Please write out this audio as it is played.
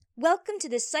Welcome to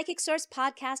this Psychic Source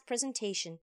podcast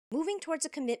presentation, Moving Towards a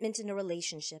Commitment in a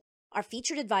Relationship. Our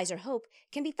featured advisor, Hope,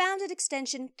 can be found at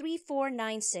extension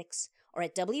 3496 or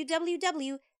at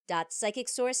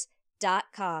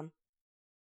www.psychicsource.com.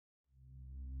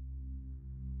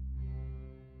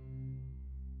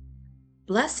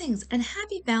 Blessings and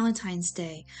happy Valentine's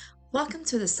Day. Welcome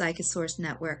to the Psychic Source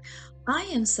Network. I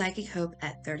am Psychic Hope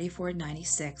at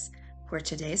 3496. For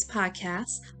today's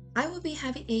podcast, I will be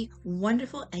having a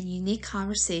wonderful and unique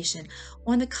conversation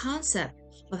on the concept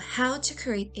of how to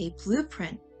create a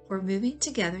blueprint for moving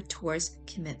together towards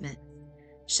commitment.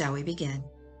 Shall we begin?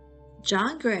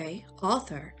 John Gray,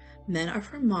 author, Men are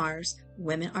from Mars,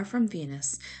 Women are from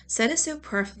Venus, said it so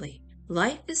perfectly.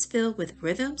 Life is filled with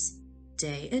rhythms,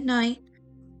 day and night,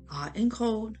 hot and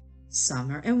cold,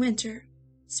 summer and winter,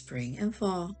 spring and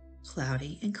fall,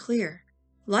 cloudy and clear.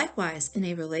 Likewise, in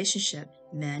a relationship,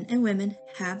 men and women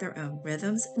have their own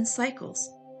rhythms and cycles.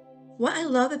 What I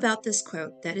love about this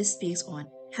quote that it speaks on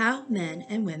how men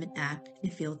and women act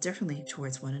and feel differently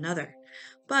towards one another.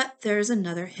 But there is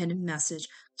another hidden message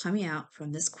coming out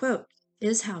from this quote. It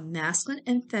is how masculine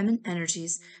and feminine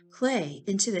energies play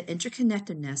into the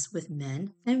interconnectedness with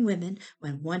men and women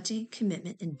when wanting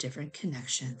commitment in different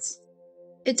connections.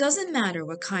 It doesn't matter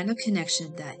what kind of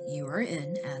connection that you are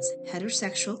in as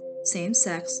heterosexual,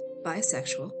 same-sex,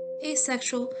 bisexual,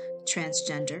 asexual,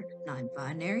 transgender,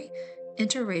 non-binary,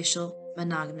 interracial,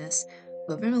 monogamous,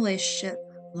 open relationship,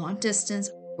 long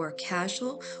distance, or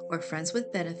casual, or friends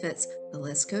with benefits, the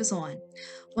list goes on.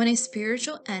 On a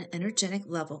spiritual and energetic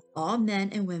level, all men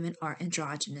and women are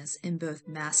androgynous in both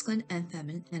masculine and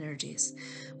feminine energies.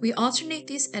 We alternate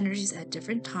these energies at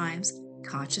different times,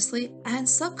 consciously and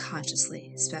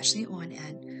subconsciously, especially on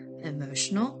an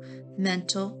emotional,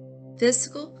 mental,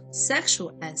 physical,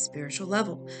 sexual, and spiritual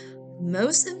level.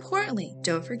 Most importantly,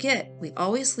 don't forget, we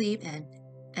always leave an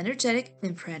energetic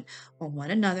imprint on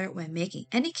one another when making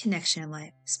any connection in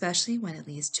life, especially when it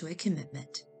leads to a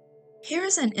commitment. Here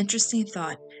is an interesting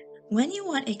thought. When you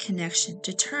want a connection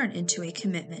to turn into a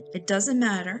commitment, it doesn't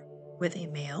matter with a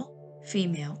male,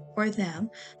 female, or them,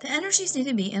 the energies need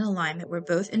to be in alignment where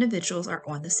both individuals are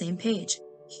on the same page.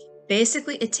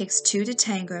 Basically, it takes two to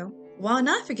tango, while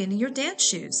not forgetting your dance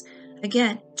shoes.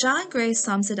 Again, John Gray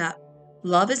sums it up.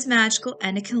 Love is magical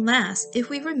and it can last if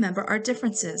we remember our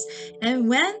differences. And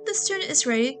when the student is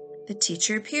ready, the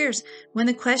teacher appears. When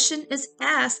the question is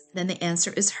asked, then the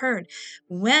answer is heard.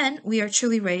 When we are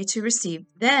truly ready to receive,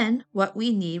 then what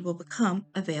we need will become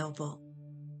available.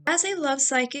 As a love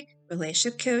psychic,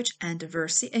 relationship coach, and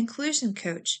diversity inclusion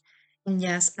coach, and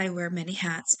yes, I wear many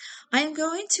hats, I am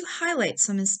going to highlight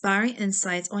some inspiring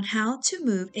insights on how to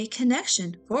move a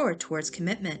connection forward towards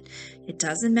commitment. It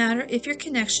doesn't matter if your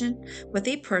connection with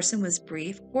a person was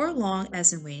brief or long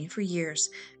as in waiting for years.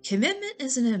 Commitment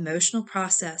is an emotional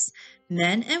process.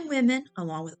 Men and women,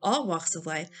 along with all walks of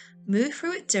life, move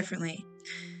through it differently.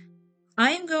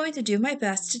 I am going to do my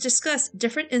best to discuss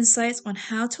different insights on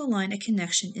how to align a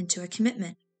connection into a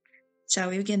commitment. Shall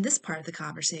we begin this part of the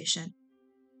conversation?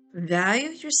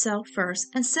 Value yourself first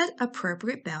and set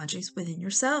appropriate boundaries within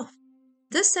yourself.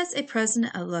 This sets a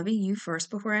precedent of loving you first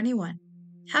before anyone.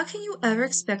 How can you ever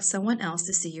expect someone else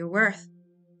to see your worth?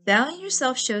 Valuing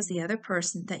yourself shows the other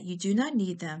person that you do not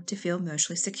need them to feel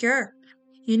emotionally secure.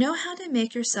 You know how to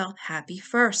make yourself happy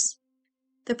first.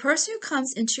 The person who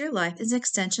comes into your life is an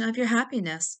extension of your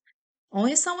happiness.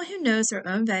 Only someone who knows their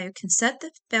own value can set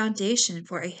the foundation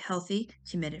for a healthy,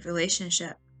 committed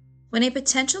relationship. When a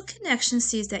potential connection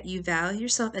sees that you value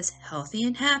yourself as healthy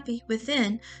and happy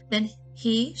within, then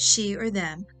he, she, or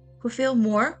them will feel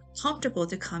more comfortable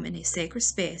to come in a sacred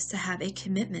space to have a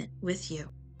commitment with you.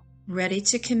 Ready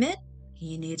to commit?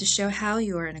 You need to show how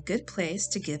you are in a good place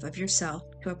to give of yourself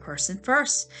to a person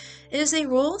first. It is a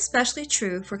rule especially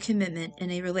true for commitment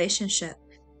in a relationship.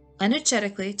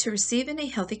 Energetically, to receive in a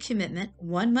healthy commitment,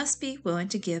 one must be willing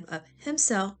to give of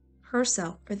himself,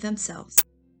 herself, or themselves.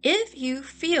 If you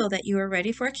feel that you are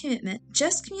ready for a commitment,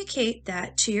 just communicate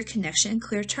that to your connection in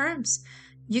clear terms.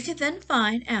 You can then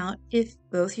find out if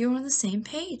both you are on the same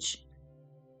page.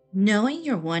 Knowing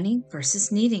your wanting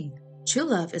versus needing. True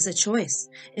love is a choice.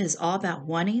 It is all about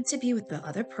wanting to be with the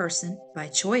other person by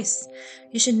choice.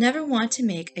 You should never want to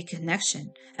make a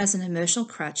connection as an emotional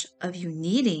crutch of you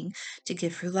needing to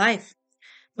get through life.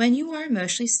 When you are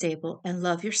emotionally stable and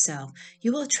love yourself,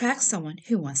 you will attract someone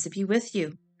who wants to be with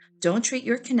you. Don't treat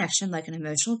your connection like an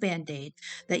emotional band-aid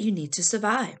that you need to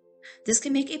survive. This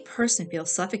can make a person feel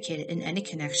suffocated in any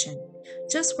connection.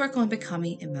 Just work on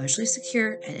becoming emotionally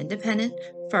secure and independent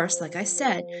first, like I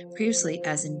said previously,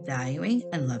 as in valuing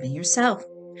and loving yourself.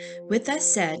 With that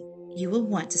said, you will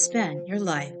want to spend your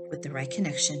life with the right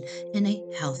connection in a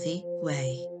healthy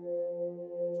way.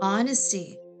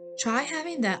 Honesty. Try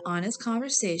having that honest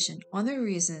conversation on the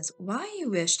reasons why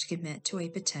you wish to commit to a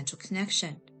potential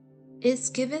connection. It's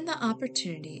given the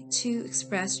opportunity to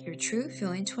express your true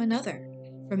feeling to another.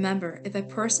 Remember, if a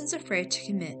person's afraid to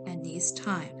commit and needs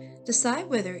time, decide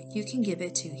whether you can give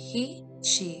it to he,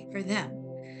 she, or them.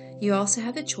 You also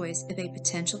have the choice if a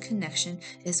potential connection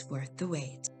is worth the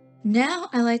wait. Now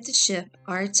I like to shift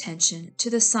our attention to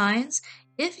the signs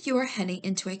if you are heading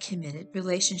into a committed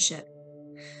relationship.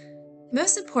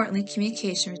 Most importantly,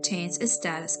 communication retains its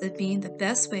status of being the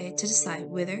best way to decide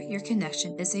whether your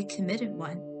connection is a committed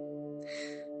one.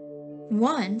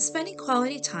 1. Spending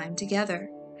quality time together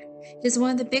is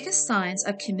one of the biggest signs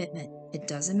of commitment. It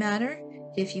doesn't matter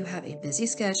if you have a busy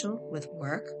schedule with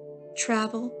work,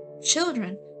 travel,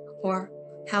 children, or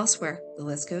housework, the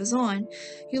list goes on.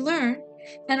 You learn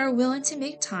and are willing to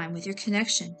make time with your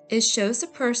connection. It shows the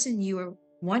person you are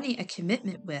wanting a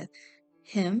commitment with,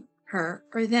 him, her,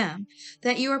 or them,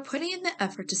 that you are putting in the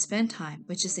effort to spend time,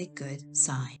 which is a good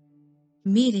sign.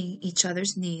 Meeting each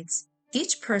other's needs.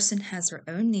 Each person has their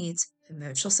own needs,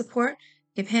 emotional support,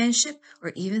 companionship,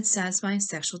 or even satisfying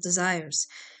sexual desires.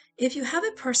 If you have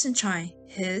a person trying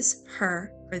his,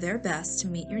 her, or their best to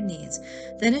meet your needs,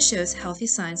 then it shows healthy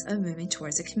signs of moving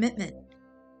towards a commitment.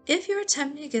 If you're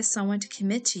attempting to get someone to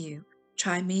commit to you,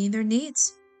 try meeting their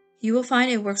needs. You will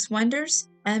find it works wonders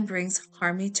and brings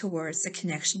harmony towards the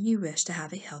connection you wish to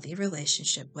have a healthy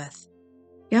relationship with.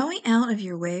 Going out of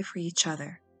your way for each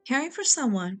other. Caring for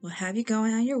someone will have you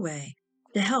going out of your way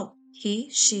to help he,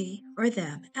 she, or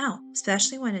them out,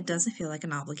 especially when it doesn't feel like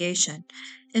an obligation.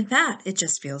 In fact, it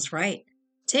just feels right.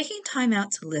 Taking time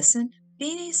out to listen,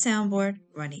 being a soundboard,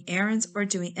 running errands, or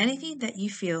doing anything that you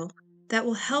feel that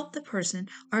will help the person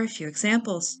are a few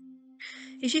examples.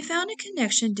 If you found a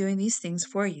connection doing these things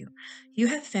for you, you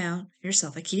have found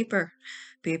yourself a keeper.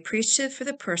 Be appreciative for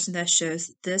the person that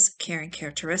shows this caring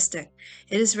characteristic.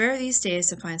 It is rare these days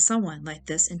to find someone like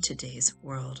this in today's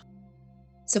world.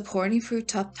 Supporting through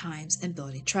tough times and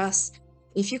building trust.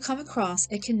 If you come across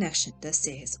a connection that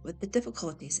stays with the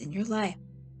difficulties in your life,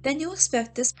 then you'll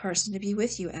expect this person to be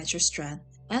with you as your strength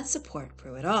and support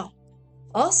through it all.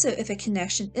 Also, if a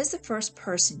connection is the first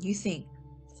person you think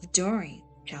of during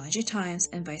challenging times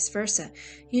and vice versa,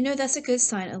 you know that's a good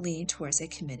sign of leaning towards a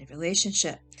committed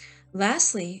relationship.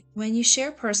 Lastly, when you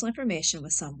share personal information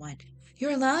with someone,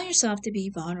 you're allowing yourself to be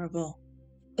vulnerable.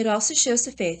 It also shows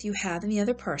the faith you have in the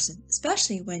other person,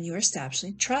 especially when you are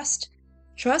establishing trust.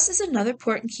 Trust is another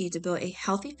important key to build a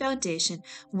healthy foundation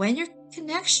when your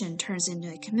connection turns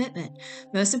into a commitment.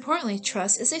 Most importantly,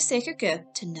 trust is a sacred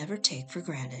gift to never take for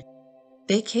granted.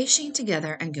 Vacationing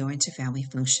together and going to family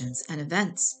functions and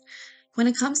events. When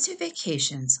it comes to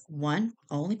vacations, one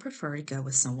only prefer to go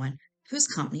with someone whose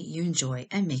company you enjoy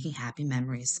and making happy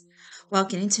memories while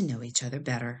getting to know each other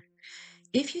better.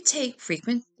 If you take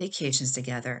frequent vacations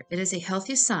together, it is a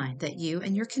healthy sign that you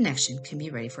and your connection can be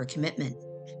ready for a commitment.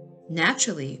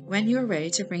 Naturally, when you are ready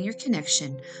to bring your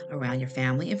connection around your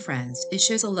family and friends, it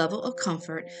shows a level of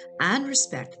comfort and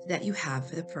respect that you have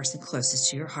for the person closest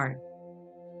to your heart.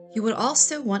 You would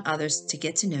also want others to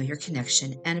get to know your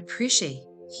connection and appreciate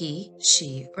he,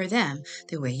 she, or them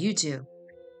the way you do.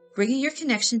 Bringing your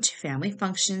connection to family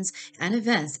functions and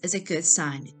events is a good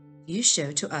sign. You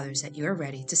show to others that you are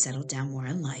ready to settle down more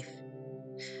in life.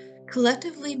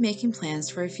 Collectively making plans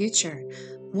for a future.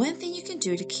 One thing you can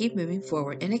do to keep moving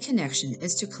forward in a connection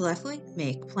is to collectively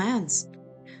make plans.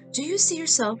 Do you see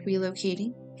yourself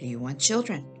relocating? Do you want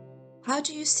children? How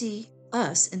do you see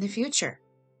us in the future?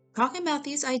 Talking about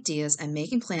these ideas and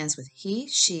making plans with he,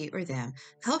 she, or them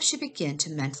helps you begin to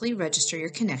mentally register your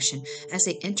connection as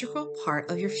an integral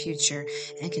part of your future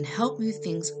and can help move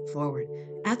things forward.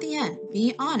 At the end,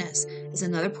 being honest is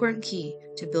another important key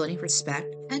to building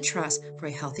respect and trust for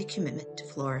a healthy commitment to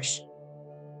flourish.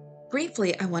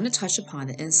 Briefly, I want to touch upon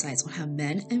the insights on how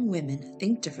men and women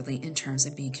think differently in terms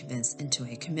of being convinced into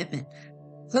a commitment.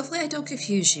 Hopefully, I don't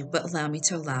confuse you, but allow me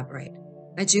to elaborate.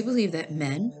 I do believe that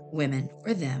men, women,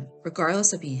 or them,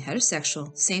 regardless of being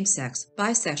heterosexual, same-sex,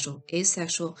 bisexual,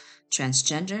 asexual,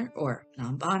 transgender, or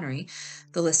non-binary,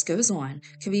 the list goes on,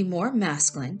 can be more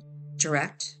masculine,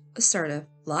 direct, assertive,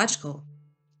 logical,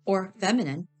 or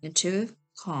feminine, intuitive,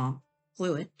 calm,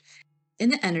 fluid, in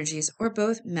the energies, or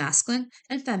both masculine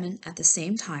and feminine at the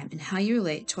same time in how you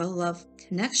relate to a love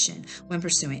connection when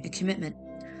pursuing a commitment.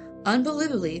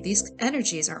 Unbelievably, these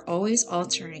energies are always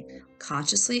altering,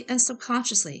 consciously and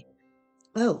subconsciously.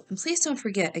 Oh, and please don't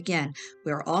forget, again,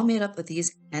 we are all made up of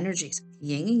these energies,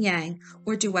 yin and yang,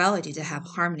 or duality to have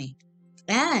harmony.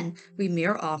 and we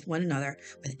mirror off one another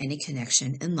with any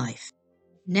connection in life.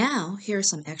 Now, here are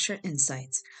some extra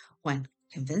insights when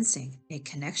convincing a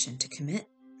connection to commit.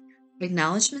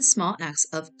 Acknowledgement small acts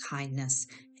of kindness.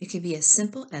 It can be as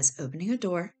simple as opening a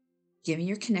door, giving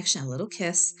your connection a little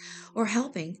kiss, or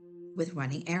helping with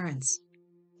running errands.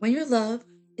 When your love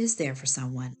is there for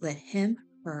someone, let him,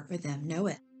 her, or them know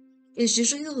it. It's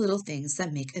usually the little things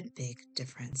that make a big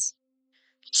difference.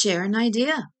 Share an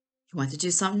idea. You want to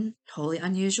do something totally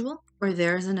unusual? Or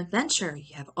there is an adventure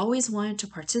you have always wanted to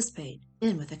participate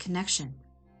in with a connection.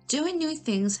 Doing new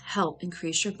things help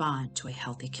increase your bond to a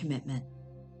healthy commitment.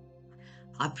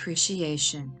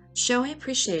 Appreciation. Showing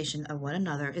appreciation of one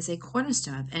another is a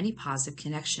cornerstone of any positive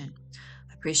connection.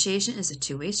 Appreciation is a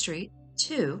two-way street.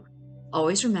 2.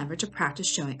 Always remember to practice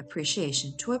showing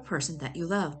appreciation to a person that you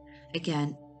love.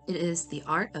 Again, it is the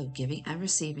art of giving and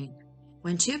receiving.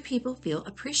 When two people feel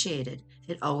appreciated,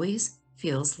 it always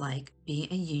feels like being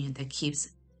a union that keeps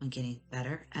on getting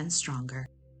better and stronger.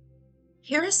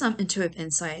 Here are some intuitive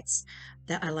insights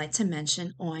that I like to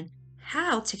mention on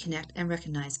how to connect and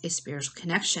recognize a spiritual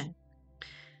connection.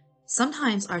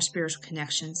 Sometimes our spiritual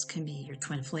connections can be your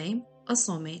twin flame, a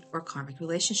soulmate, or karmic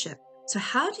relationship. So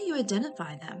how do you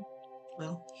identify them?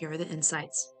 Well, here are the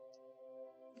insights.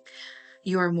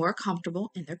 You are more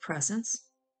comfortable in their presence.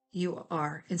 You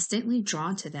are instantly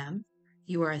drawn to them.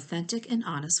 You are authentic and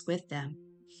honest with them.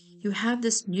 You have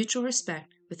this mutual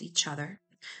respect with each other.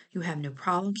 You have no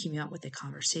problem keeping up with a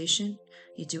conversation.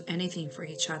 You do anything for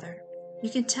each other. You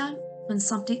can tell when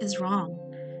something is wrong.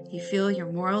 You feel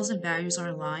your morals and values are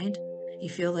aligned. You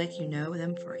feel like you know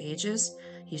them for ages.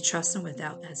 You trust them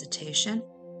without hesitation.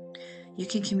 You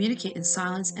can communicate in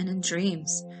silence and in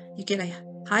dreams. You get a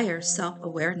higher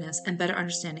self-awareness and better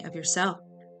understanding of yourself.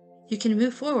 You can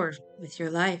move forward with your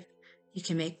life. You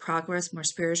can make progress more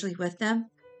spiritually with them.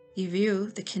 You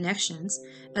view the connections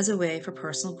as a way for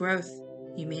personal growth.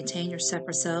 You maintain your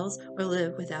separate selves or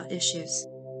live without issues.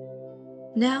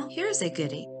 Now, here's a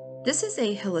goodie. This is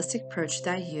a holistic approach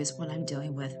that I use when I'm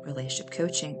dealing with relationship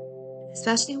coaching,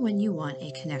 especially when you want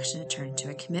a connection to turn into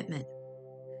a commitment.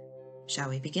 Shall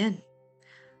we begin?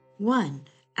 1.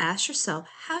 Ask yourself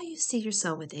how you see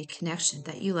yourself with a connection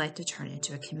that you like to turn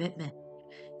into a commitment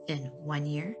in 1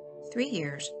 year, 3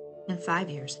 years, and 5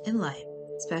 years in life,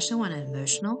 especially on an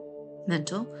emotional,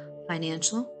 mental,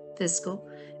 financial, physical,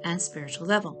 and spiritual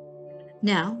level.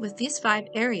 Now, with these 5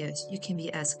 areas, you can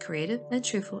be as creative and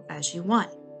truthful as you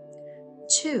want.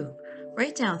 2.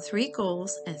 Write down 3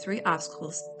 goals and 3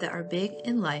 obstacles that are big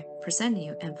in life presenting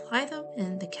you and apply them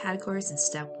in the categories in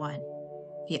step 1.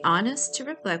 Be honest to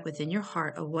reflect within your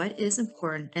heart of what is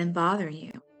important and bothering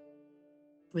you.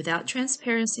 Without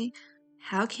transparency,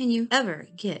 how can you ever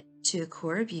get to the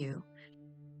core of you?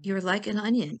 You're like an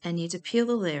onion and need to peel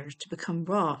the layers to become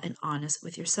raw and honest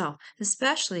with yourself,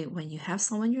 especially when you have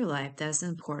someone in your life that is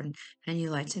important and you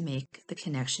like to make the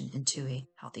connection into a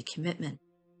healthy commitment.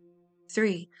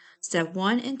 3. Step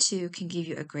 1 and 2 can give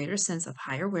you a greater sense of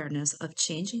higher awareness of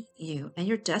changing you and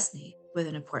your destiny with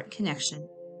an important connection.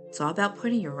 It's all about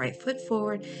putting your right foot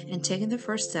forward and taking the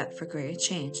first step for greater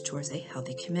change towards a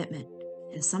healthy commitment.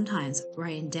 And sometimes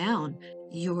writing down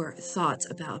your thoughts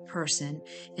about a person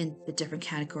in the different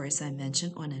categories I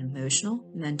mentioned on an emotional,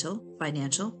 mental,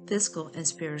 financial, physical, and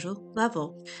spiritual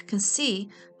level can see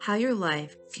how your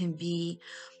life can be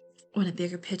on a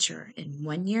bigger picture in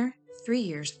 1 year, 3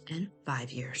 years, and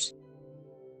 5 years.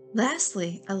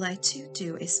 Lastly, I like to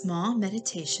do a small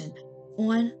meditation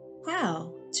on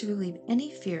how to relieve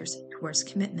any fears towards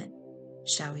commitment.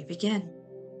 Shall we begin?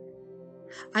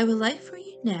 I would like for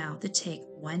you now to take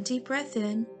 1 deep breath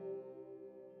in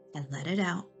and let it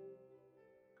out.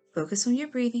 Focus on your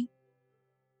breathing.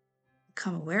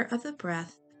 Become aware of the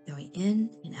breath going in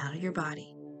and out of your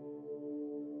body.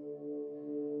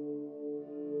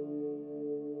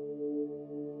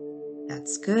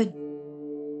 That's good.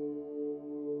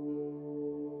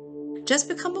 Just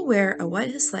become aware of what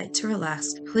it's like to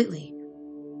relax completely.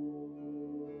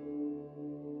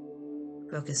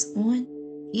 Focus on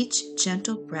each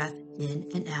gentle breath in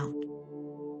and out.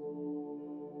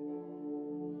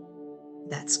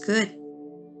 That's good.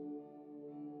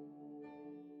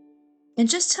 And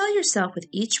just tell yourself with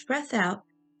each breath out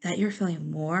that you're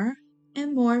feeling more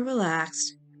and more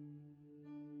relaxed,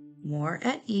 more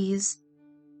at ease,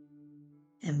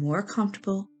 and more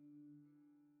comfortable.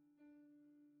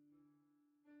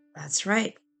 That's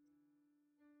right.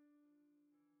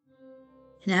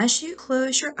 And as you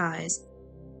close your eyes,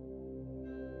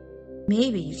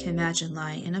 maybe you can imagine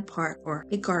lying in a park or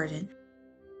a garden.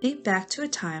 Think back to a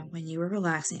time when you were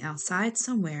relaxing outside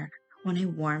somewhere on a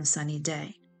warm, sunny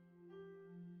day.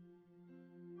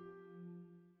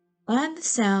 and the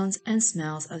sounds and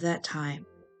smells of that time.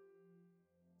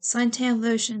 Suntan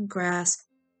lotion, grass.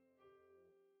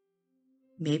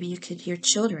 Maybe you could hear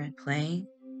children playing,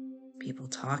 people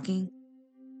talking.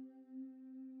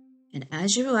 And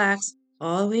as you relax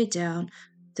all the way down,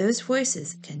 those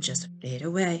voices can just fade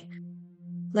away,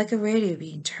 like a radio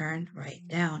being turned right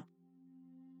down.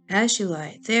 As you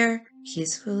lie there,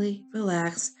 peacefully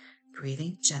relaxed,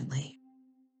 breathing gently.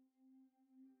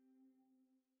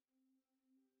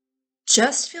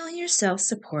 Just feeling yourself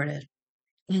supported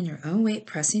and your own weight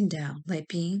pressing down, like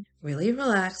being really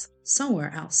relaxed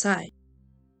somewhere outside.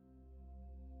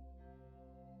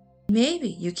 Maybe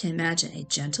you can imagine a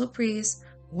gentle breeze,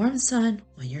 warm sun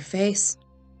on your face.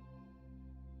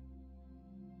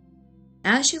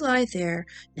 As you lie there,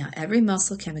 now every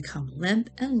muscle can become limp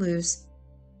and loose.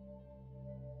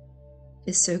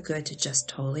 It's so good to just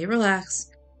totally relax.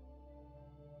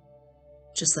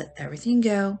 Just let everything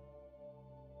go.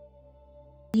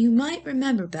 You might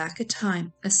remember back a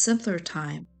time, a simpler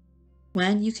time,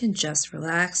 when you can just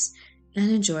relax and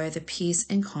enjoy the peace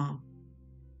and calm.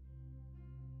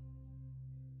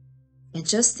 And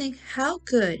just think how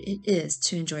good it is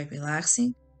to enjoy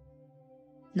relaxing,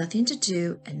 nothing to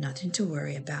do and nothing to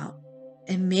worry about.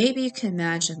 And maybe you can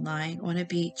imagine lying on a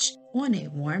beach on a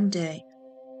warm day,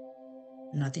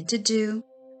 nothing to do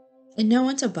and no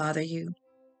one to bother you.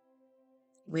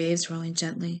 Waves rolling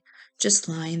gently, just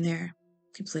lying there,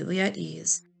 completely at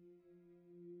ease.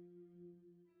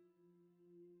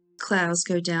 Clouds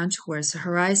go down towards the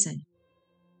horizon.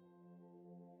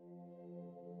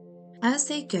 As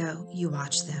they go, you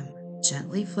watch them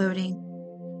gently floating,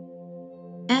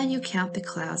 and you count the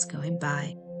clouds going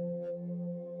by.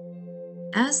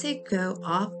 As they go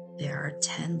off, there are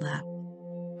 10 left.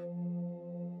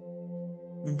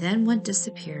 And then one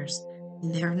disappears,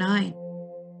 and there are 9.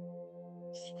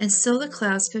 And still the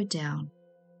clouds go down.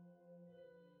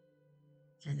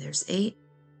 And there's 8.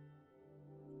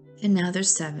 And now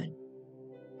there's 7.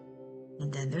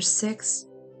 And then there's 6.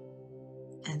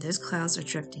 And those clouds are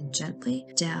drifting gently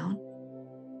down.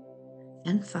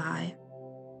 And 5.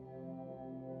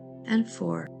 And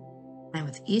 4. And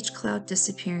with each cloud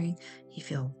disappearing, you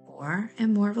feel more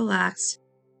and more relaxed,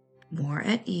 more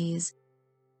at ease.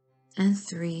 And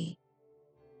 3.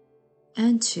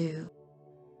 And 2.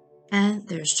 And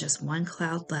there's just 1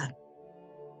 cloud left.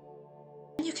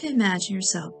 And you can imagine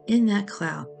yourself in that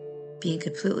cloud, being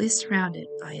completely surrounded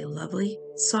by a lovely,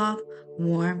 soft,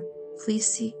 warm,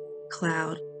 fleecy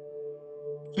cloud.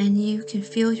 And you can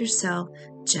feel yourself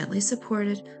gently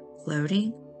supported,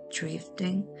 floating,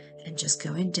 drifting, and just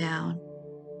going down,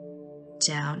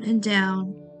 down and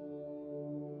down.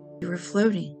 You are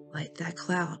floating like that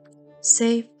cloud,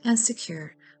 safe and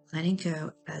secure, letting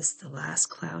go as the last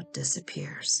cloud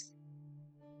disappears.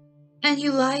 And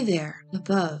you lie there.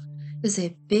 Above is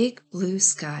a big blue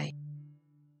sky.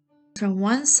 From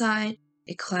one side,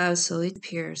 a cloud slowly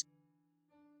appears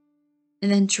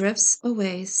and then drifts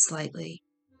away slightly.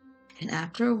 And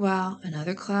after a while,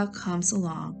 another cloud comes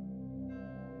along.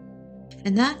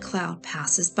 And that cloud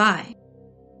passes by.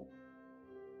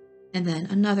 And then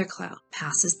another cloud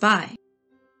passes by.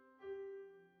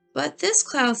 But this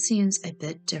cloud seems a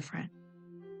bit different.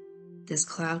 This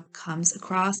cloud comes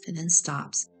across and then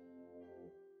stops.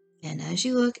 And as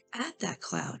you look at that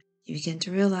cloud, you begin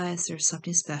to realize there's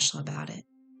something special about it.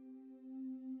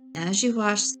 As you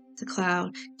watch, the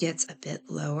cloud gets a bit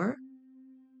lower,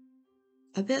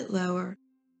 and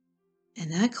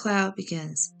that cloud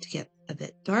begins to get a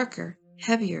bit darker,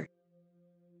 heavier,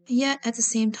 and yet at the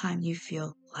same time you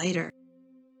feel lighter.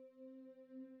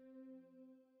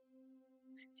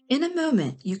 In a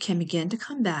moment, you can begin to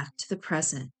come back to the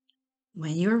present.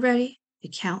 When you are ready, you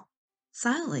count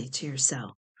silently to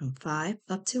yourself from 5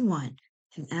 up to 1,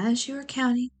 and as you are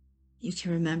counting, you can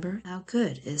remember how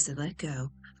good it is to let go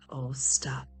of old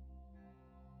stuff.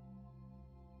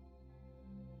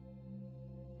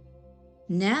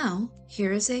 Now,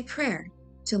 here is a prayer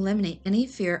to eliminate any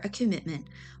fear of commitment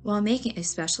while making a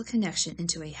special connection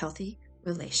into a healthy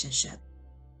relationship.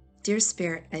 Dear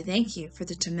Spirit, I thank you for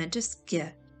the tremendous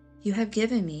gift you have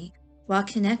given me while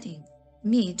connecting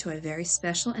me to a very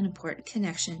special and important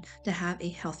connection to have a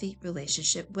healthy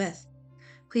relationship with.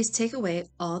 Please take away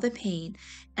all the pain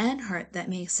and hurt that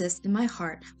may exist in my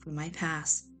heart from my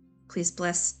past. Please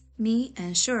bless me and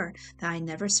ensure that I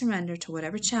never surrender to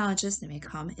whatever challenges that may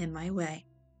come in my way.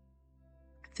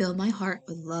 Fill my heart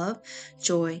with love,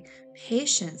 joy,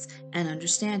 patience, and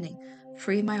understanding.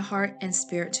 Free my heart and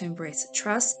spirit to embrace,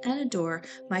 trust, and adore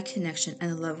my connection and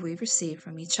the love we receive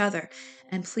from each other.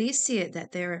 And please see it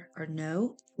that there are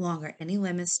no longer any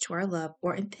limits to our love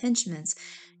or impingements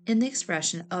in the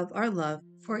expression of our love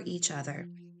for each other.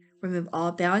 Remove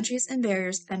all boundaries and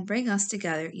barriers and bring us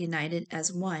together united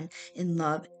as one in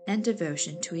love and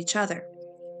devotion to each other.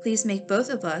 Please make both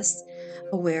of us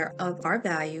aware of our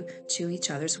value to each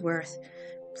other's worth.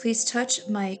 Please touch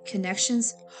my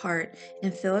connection's heart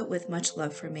and fill it with much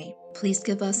love for me. Please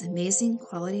give us amazing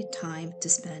quality time to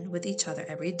spend with each other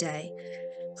every day.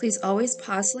 Please always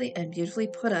positively and beautifully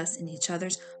put us in each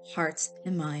other's hearts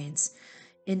and minds.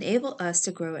 Enable us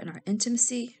to grow in our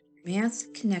intimacy, romance,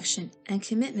 connection, and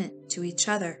commitment to each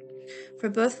other. For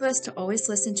both of us to always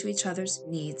listen to each other's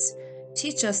needs.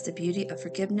 Teach us the beauty of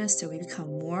forgiveness so we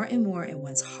become more and more in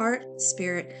one's heart,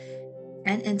 spirit,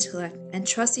 and intellect and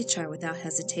trust each other without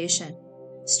hesitation.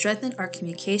 Strengthen our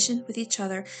communication with each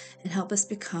other and help us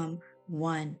become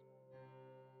one.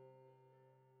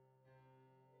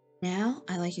 Now,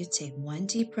 I'd like you to take one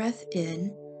deep breath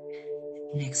in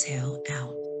and exhale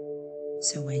out.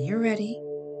 So when you're ready,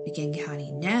 begin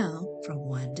counting now from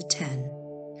 1 to 10.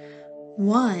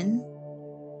 1,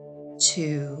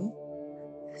 2,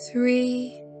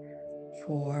 3,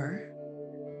 4,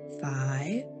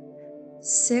 5,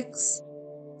 6,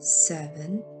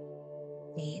 7,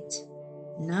 8,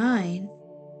 9,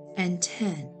 and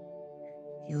 10.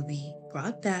 You'll be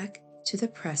brought back to the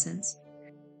presence.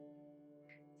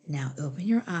 Now open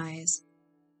your eyes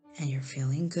and you're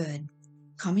feeling good,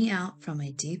 coming out from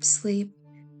a deep sleep,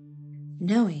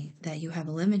 knowing that you have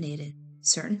eliminated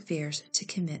certain fears to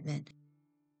commitment,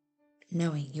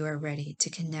 knowing you are ready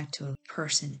to connect to a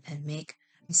person and make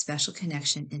a special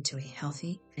connection into a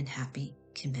healthy and happy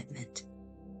commitment.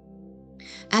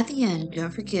 At the end,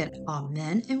 don't forget all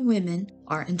men and women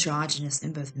are androgynous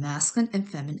in both masculine and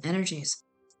feminine energies.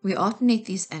 We alternate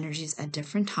these energies at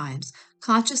different times,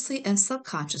 consciously and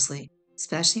subconsciously,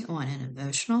 especially on an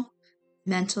emotional,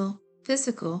 mental,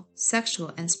 physical,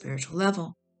 sexual, and spiritual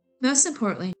level. Most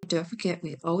importantly, don't forget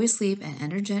we always leave an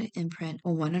energetic imprint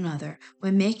on one another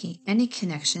when making any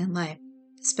connection in life,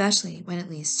 especially when it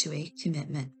leads to a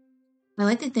commitment. I'd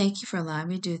like to thank you for allowing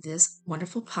me to do this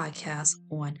wonderful podcast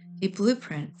on a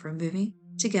blueprint for moving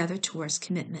together towards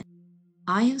commitment.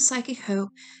 I am Psychic Hope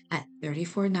at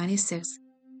 3496.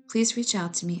 Please reach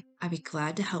out to me. I'd be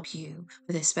glad to help you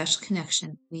with a special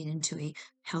connection leading to a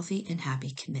healthy and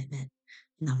happy commitment.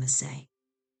 Namaste.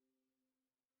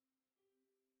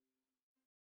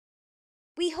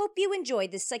 We hope you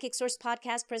enjoyed this Psychic Source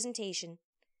podcast presentation.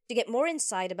 To get more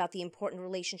insight about the important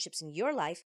relationships in your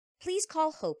life, please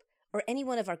call Hope or any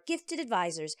one of our gifted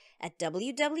advisors at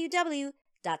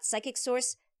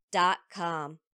www.psychicsource.com.